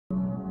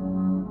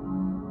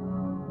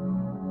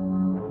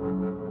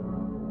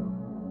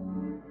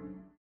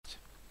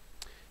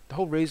the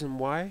whole reason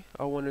why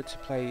I wanted to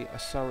play a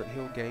Silent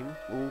Hill game,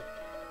 well,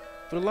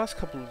 for the last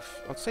couple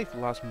of, I'd say for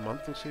the last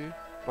month or two,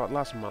 like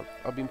last month,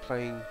 I've been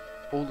playing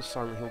all the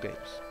Silent Hill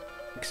games,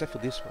 except for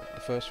this one,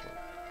 the first one.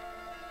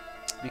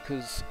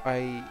 Because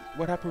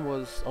what happened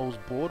was, I was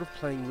bored of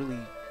playing really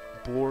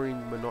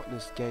boring,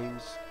 monotonous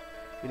games,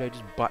 you know,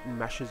 just button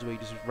mashes where you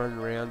just run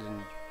around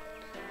and,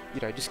 you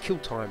know, just kill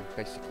time,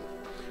 basically.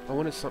 I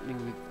wanted something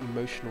with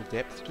emotional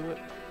depth to it.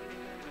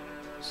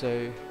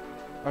 So,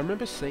 I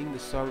remember seeing the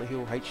Silent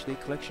Hill HD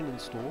collection in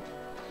store,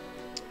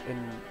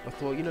 and I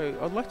thought, you know,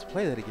 I'd like to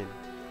play that again.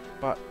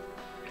 But,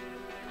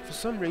 for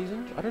some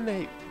reason, I don't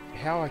know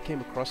how I came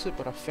across it,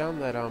 but I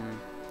found that,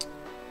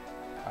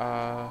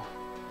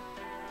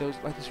 there was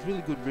like this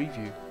really good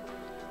review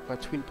by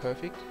Twin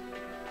Perfect,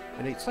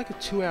 and it's like a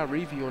 2-hour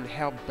review on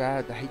how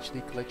bad the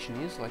HD collection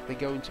is. Like they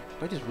just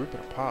rip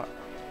it apart,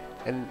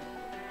 and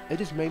it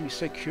just made me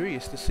so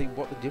curious to see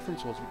what the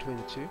difference was between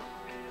the two.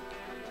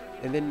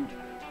 And then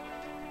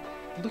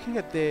looking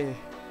at their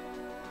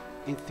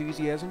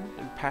enthusiasm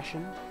and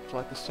passion for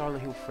like the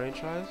Silent Hill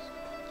franchise,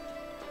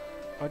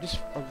 I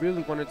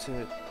really wanted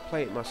to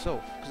play it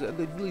myself, because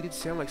it really did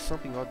sound like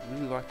something I'd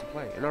really like to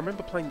play. And I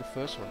remember playing the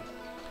first one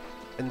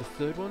and the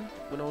third one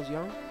when I was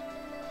young,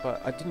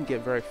 but I didn't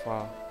get very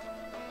far,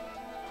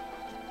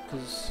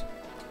 because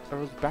that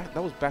was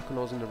back when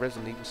I was in the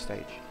Resident Evil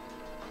stage.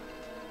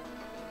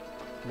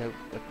 You know,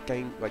 a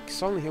game like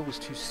Silent Hill was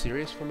too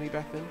serious for me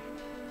back then.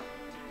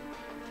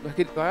 Like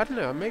I don't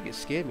know, maybe it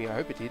scared me, I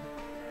hope it did.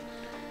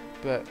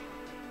 But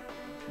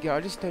yeah,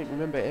 I just don't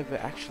remember ever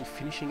actually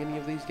finishing any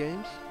of these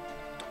games.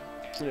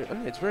 You know, I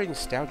don't know, it's very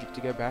nostalgic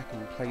to go back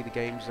and play the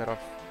games that I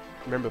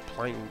remember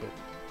playing but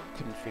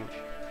couldn't finish.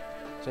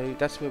 So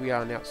that's where we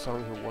are now,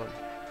 Silent Hill 1.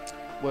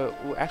 Well,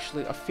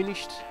 actually, I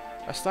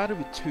started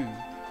with 2,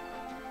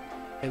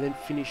 and then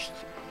finished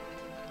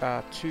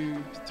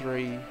 2,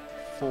 3,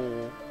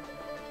 4,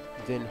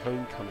 then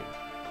Homecoming.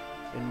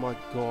 And my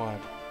god,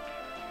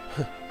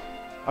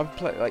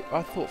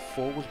 I thought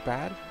 4 was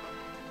bad.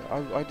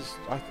 I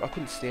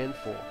couldn't stand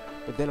 4,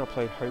 but then I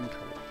played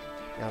Homecoming.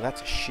 Now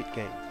that's a shit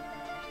game.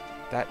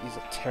 That is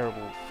a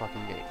terrible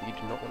fucking game. You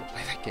do not want to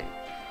play that game.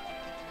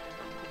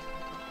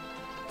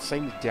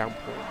 Same with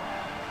Downpour.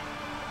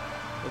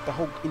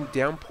 Like in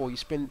Downpour, you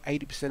spend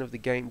 80% of the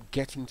game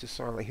getting to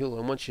Silent Hill,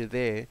 and once you're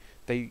there,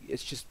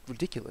 it's just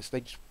ridiculous.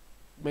 They just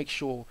make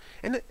sure,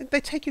 and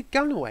they take your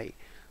gun away.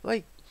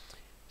 Like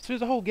through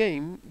the whole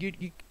game,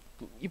 you're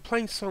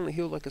playing Silent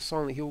Hill like a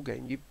Silent Hill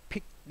game. You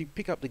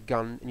pick up the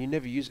gun and you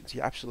never use it until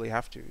you absolutely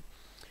have to.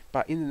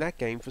 But in that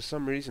game, for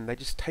some reason, they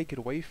just take it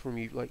away from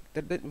you. Like they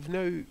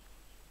don't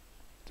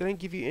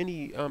give you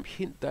any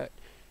hint that,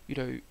 you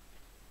know,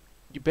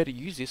 you better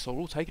use this or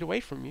we'll take it away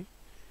from you.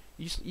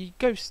 You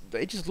go,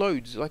 it just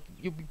loads. Like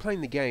you'll be playing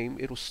the game,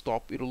 it'll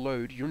stop, it'll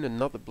load. You're in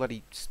another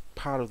bloody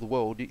part of the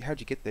world. How'd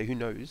you get there? Who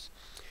knows?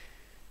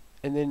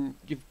 And then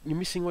you're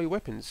missing all your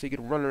weapons, so you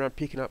gotta run around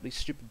picking up these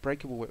stupid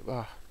breakable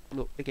weapons.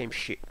 Look, the game's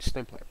shit. Just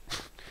don't play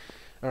it.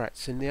 Alright,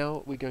 so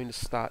now we're going to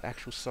start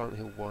actual Silent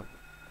Hill 1.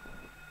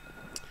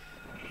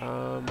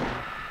 I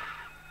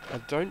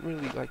don't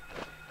really like,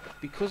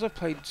 because I've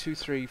played 2,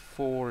 3,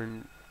 4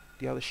 and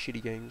the other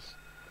shitty games.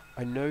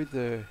 I know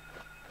the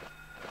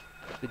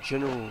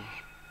general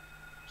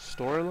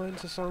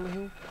storylines of Silent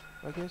Hill,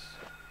 I guess,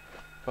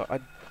 but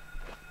I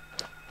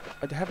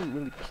haven't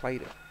really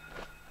played it.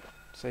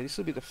 So this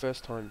will be the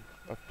first time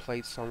I've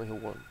played Silent Hill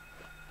 1.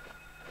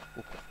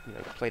 Or, you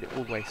know, played it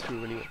all the way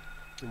through anyway,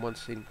 in one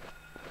sitting.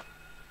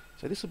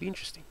 So this will be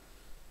interesting.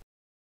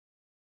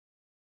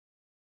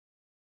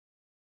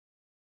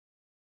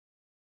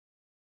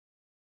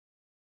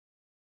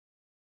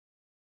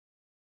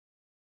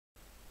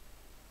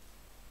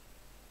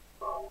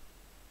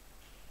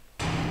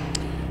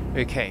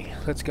 Okay,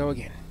 let's go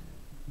again.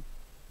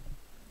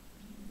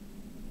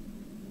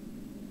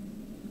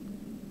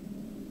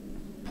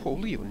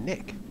 Pull your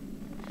neck.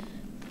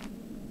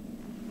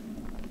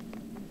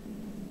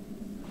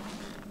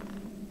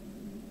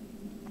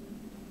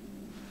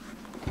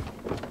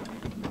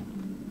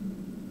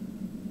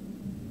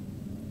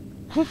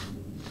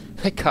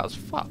 That car's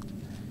fucked.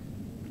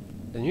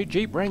 The new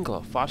Jeep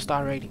Wrangler,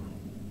 5-star rating.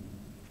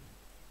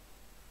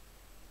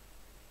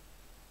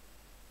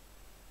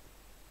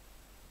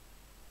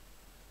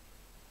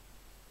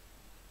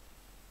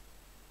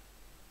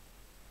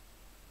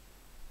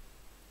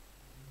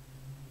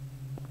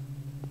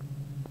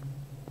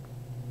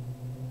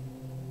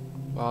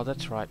 Oh,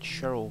 that's right,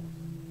 Cheryl.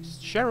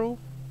 Cheryl?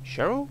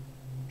 Cheryl?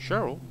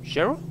 Cheryl?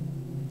 Cheryl?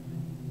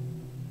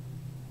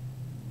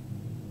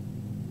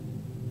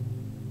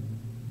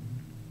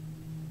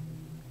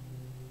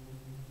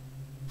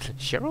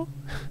 Cheryl?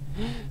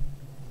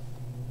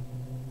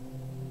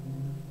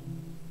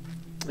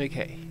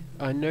 Okay,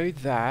 I know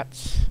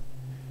that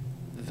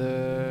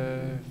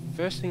the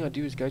first thing I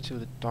do is go to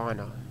the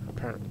diner,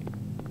 apparently.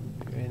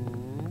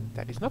 And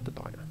that is not the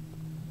diner.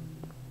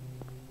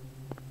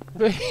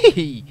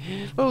 Hey!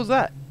 What was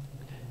that?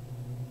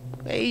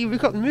 Hey, we've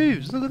got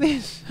moves, look at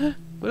this!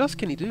 What else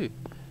can he do?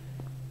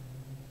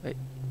 Wait.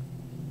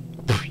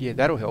 Yeah,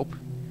 that'll help.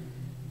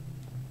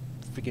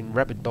 Freaking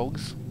rabid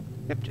dogs.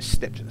 Yep, just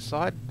step to the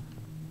side.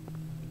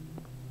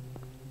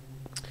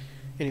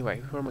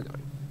 Anyway, where am I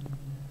going?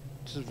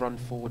 Just run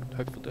forward,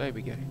 hopefully. There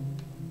we go.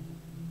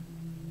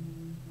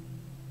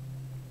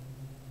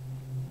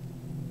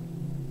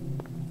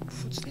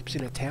 Footsteps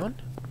in a town?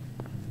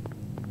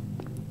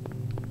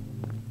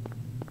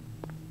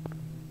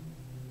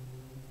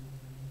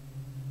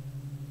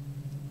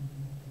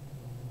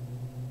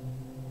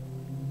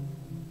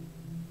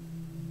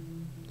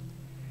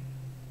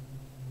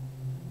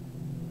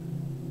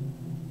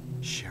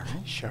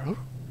 Cheryl? Cheryl?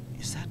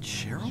 Is that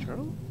Cheryl?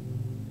 Cheryl?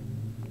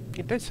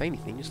 Yeah, don't say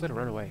anything, just let her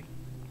run away.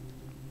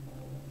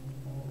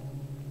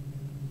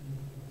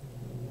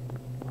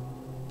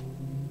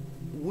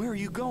 Where are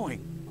you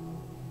going?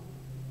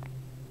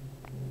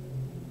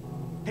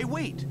 Hey,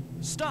 wait!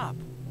 Stop!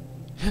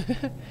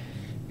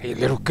 Hey,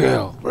 little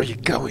girl, where are you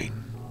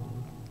going?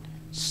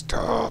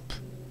 Stop!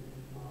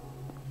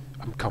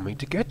 I'm coming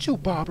to get you,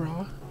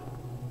 Barbara.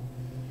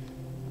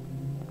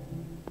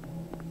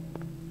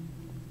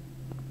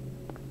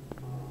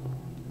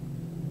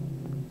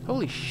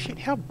 Holy shit,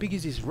 how big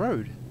is this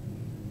road?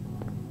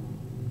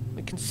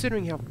 Like,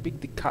 considering how big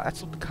the car,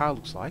 that's what the car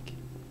looks like.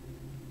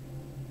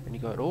 And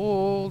you got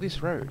all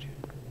this road.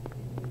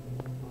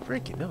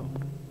 Freaking hell.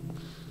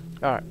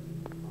 Alright,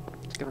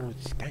 let's get on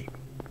with this game.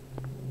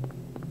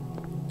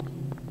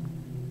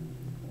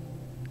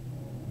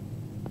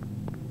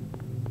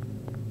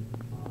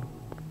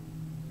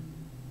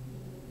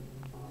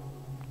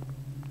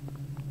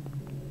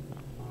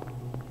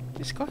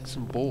 This guy has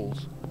some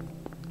balls.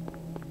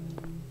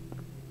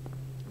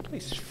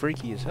 This is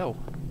freaky as hell.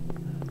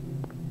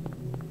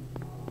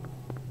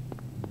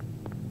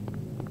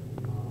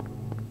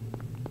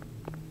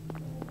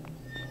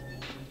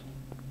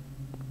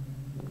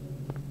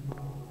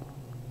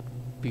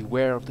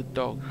 Beware of the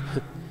dog.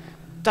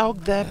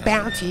 Dog the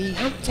bounty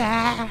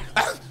hunter!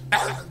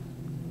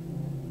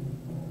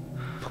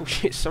 Oh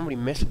shit, somebody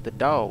messed with the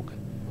dog.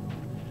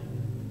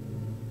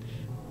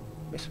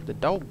 Mess with the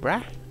dog,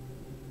 bruh.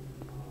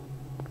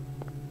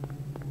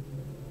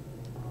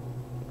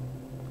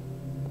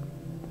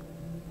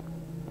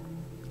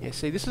 Yeah,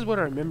 see, this is what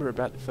I remember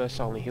about the first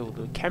Silent Hill.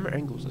 The camera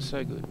angles are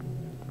so good.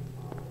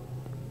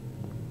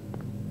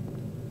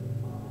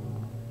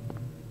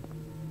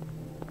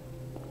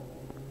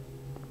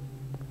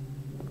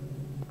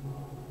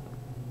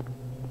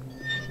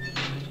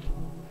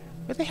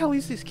 Where the hell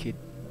is this kid?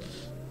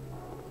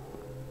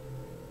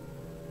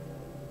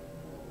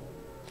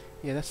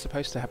 Yeah, that's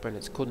supposed to happen.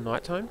 It's called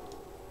nighttime.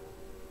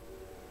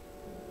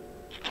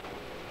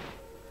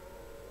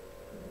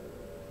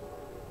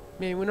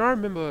 Man, when I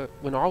remember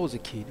when I was a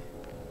kid,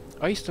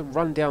 I used to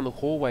run down the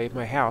hallway of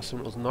my house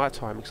when it was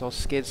nighttime because I was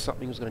scared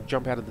something was going to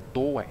jump out of the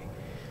doorway.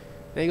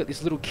 Now you got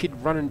this little kid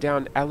running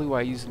down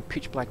alleyways in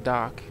pitch black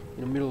dark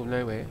in the middle of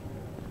nowhere.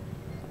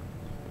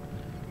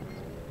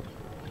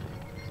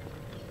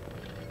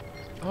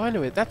 Oh, I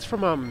know it. That's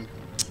from,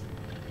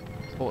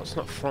 well, it's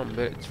not from,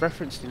 but it's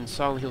referenced in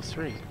Silent Hill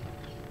 3.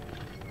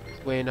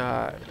 When,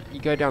 you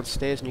go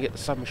downstairs and you get the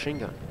submachine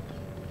gun.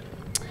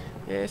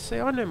 Yeah, see,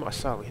 I know my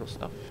Silent Hill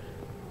stuff.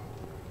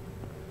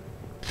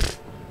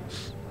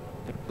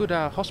 A good,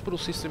 hospital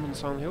system in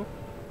Silent Hill.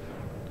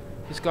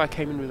 This guy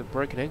came in with a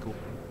broken ankle.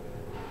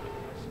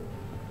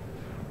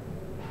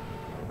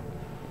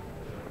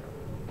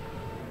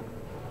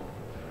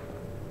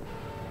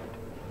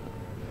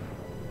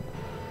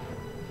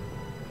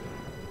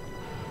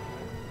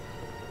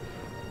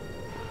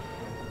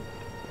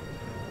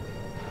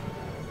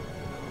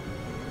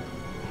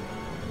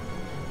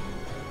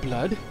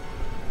 Blood?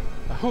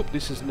 I hope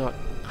this is not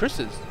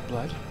Chris's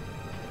blood.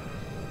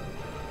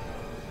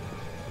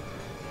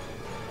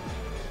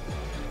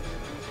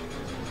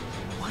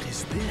 What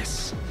is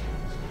this?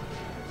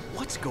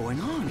 What's going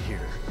on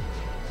here?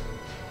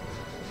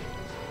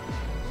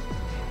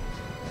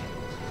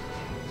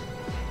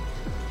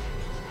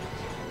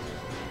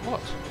 What?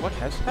 What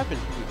has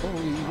happened?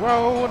 Holy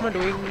whoa, what am I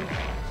doing?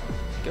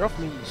 Get off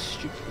me, you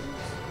stupid things.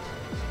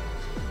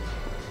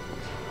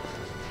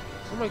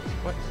 Oh my,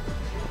 what?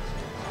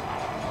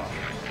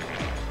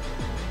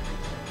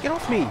 Get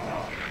off me!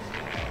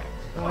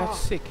 Oh, that's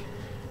sick.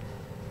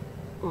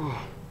 Ugh.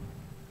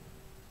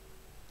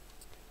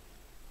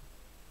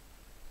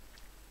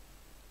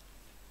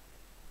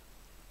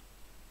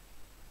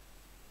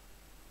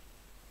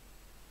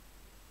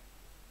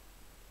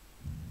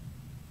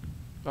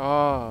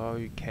 Oh,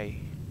 okay.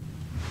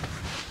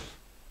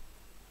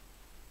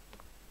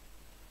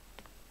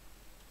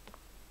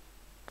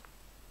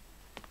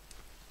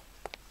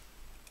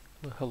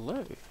 Well,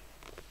 hello.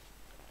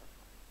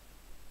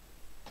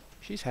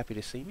 She's happy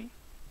to see me.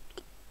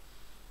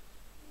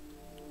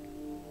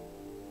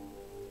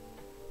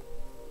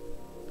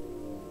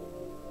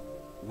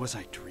 Was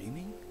I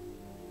dreaming?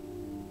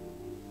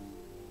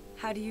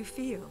 How do you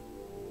feel?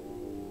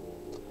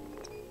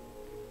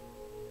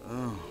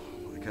 Oh,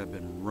 like I've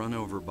been run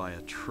over by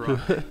a truck.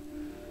 But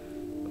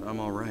I'm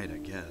alright, I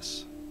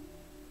guess.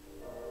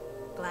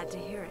 Glad to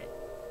hear it.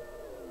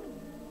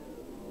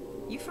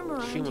 You from She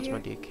around wants here?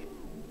 my dick.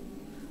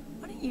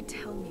 Why don't you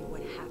tell me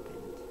what happened?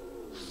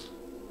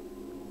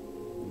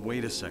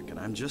 Wait a second,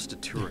 I'm just a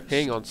tourist.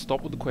 Hang on,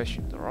 stop with the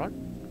questions, alright?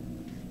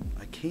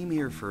 I came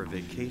here for a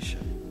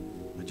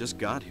vacation. I just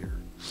got here.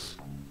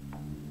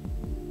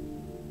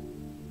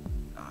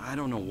 I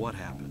don't know what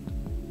happened.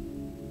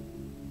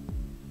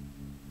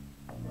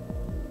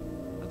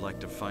 I'd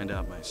like to find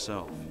out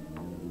myself.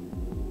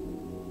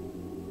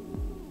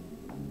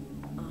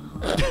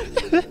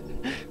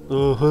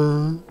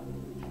 Uh-huh.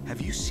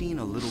 Have you seen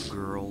a little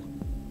girl?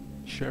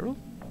 Cheryl?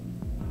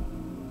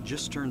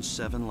 Just turned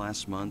 7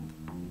 last month.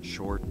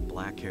 Short,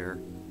 black hair.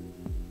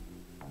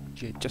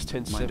 Yeah, just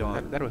turned My 7.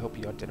 daughter. That'll help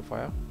you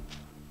identify her.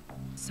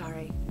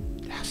 Sorry.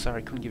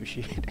 Sorry, couldn't give a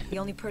shit. The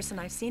only person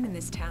I've seen in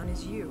this town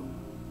is you.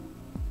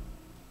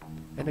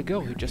 And a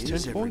girl who just Where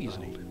is turned 4 years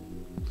everybody?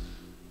 old.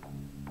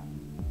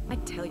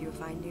 I'd tell you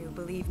if I knew,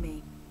 believe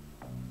me.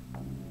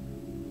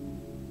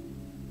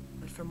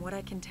 But from what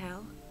I can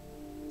tell,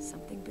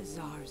 something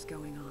bizarre's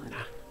going on. Nah.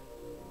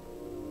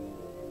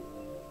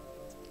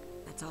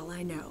 That's all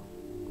I know.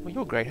 Well,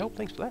 you're a great help,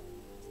 thanks for that.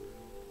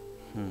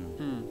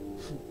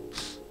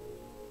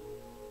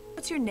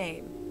 What's your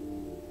name?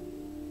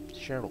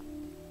 Cheryl.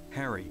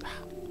 Harry.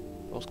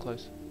 That was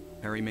close.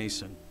 Harry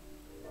Mason.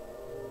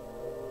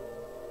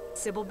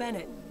 Sybil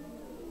Bennett.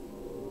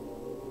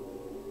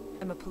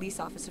 I'm a police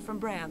officer from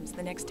Brams,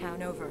 the next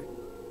town over.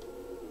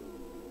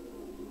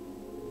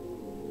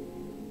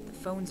 The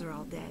phones are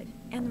all dead,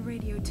 and the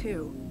radio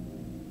too.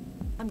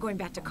 I'm going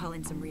back to call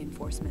in some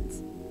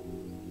reinforcements.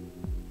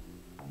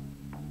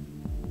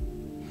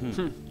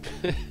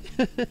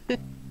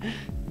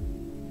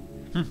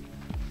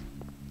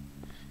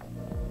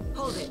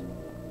 Hold it.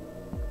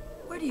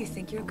 Where do you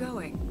think you're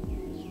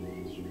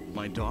going?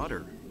 My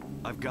daughter.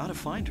 I've got to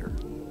find her.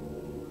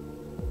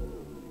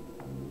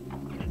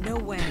 No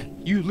way.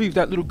 You leave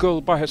that little girl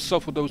by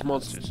herself with those It's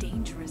monsters.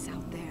 dangerous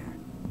out there.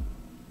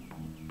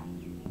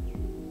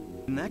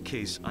 In that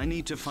case, I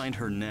need to find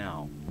her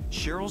now.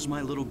 Cheryl's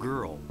my little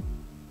girl.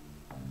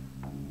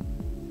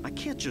 I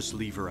can't just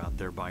leave her out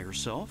there by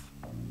herself.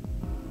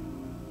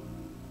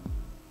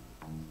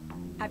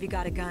 Have you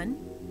got a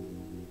gun?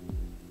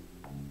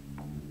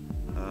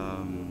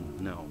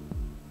 No.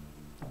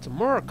 It's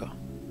America.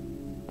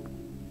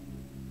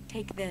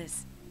 Take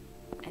this,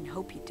 and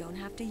hope you don't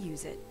have to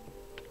use it.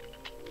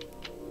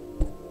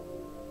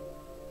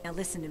 Now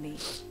listen to me.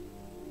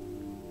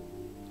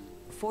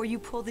 Before you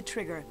pull the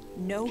trigger,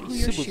 know who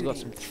you're Sybil's got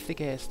some shooting.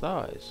 thick ass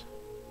thighs.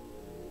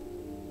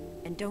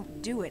 And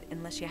don't do it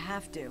unless you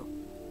have to.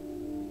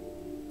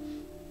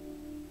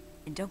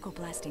 And don't go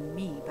blasting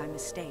me by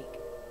mistake.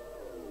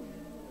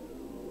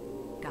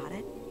 Got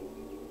it?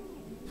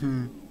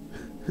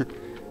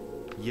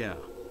 Yeah.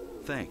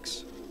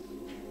 Thanks.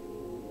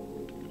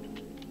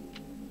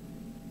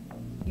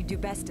 You do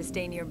best to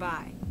stay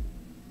nearby.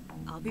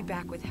 I'll be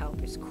back with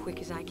help as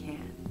quick as I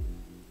can.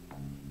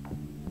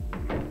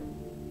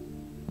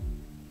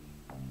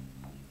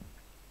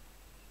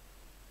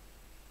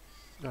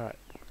 Alright.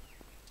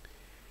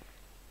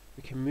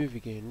 We can move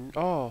again.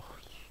 Oh,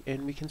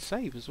 and we can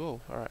save as well.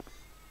 Alright.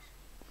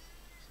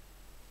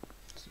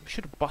 We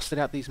should have busted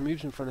out these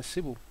moves in front of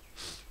Sybil.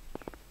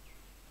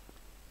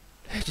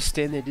 Just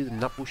stand there, do the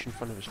nut bush in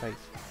front of his face.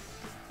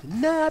 The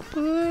nut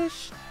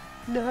bush!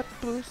 Nut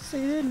bush,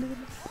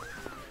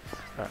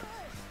 alright.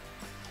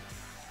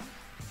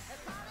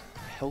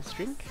 Health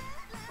drink.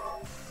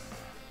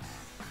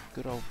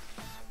 Good old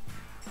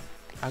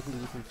ugly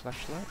looking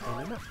flashlight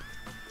and a map.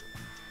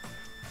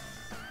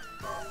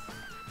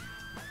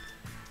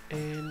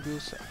 And we'll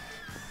save.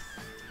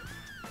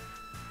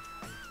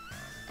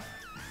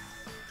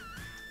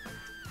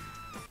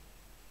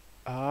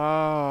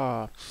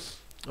 Ah,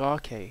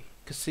 okay.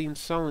 Because see, in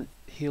Silent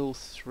Hill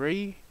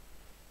 3,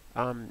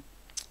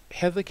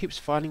 Heather keeps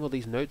finding all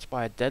these notes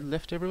by her dad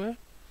left everywhere.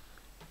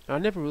 And I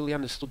never really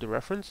understood the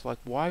reference. Like,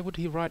 why would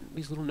he write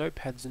these little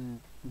notepads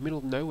in the middle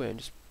of nowhere and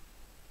just...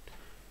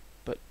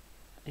 But,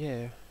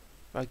 yeah,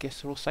 I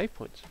guess they're all save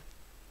points.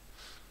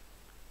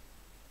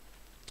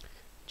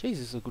 Jeez, this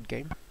is a good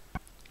game.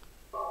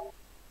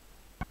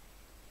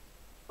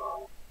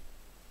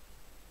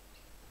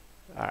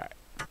 Alright.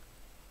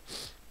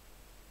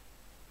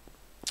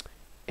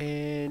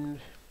 And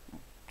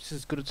this is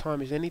as good a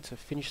time as any to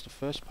finish the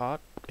first part,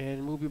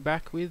 and we'll be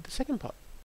back with the second part.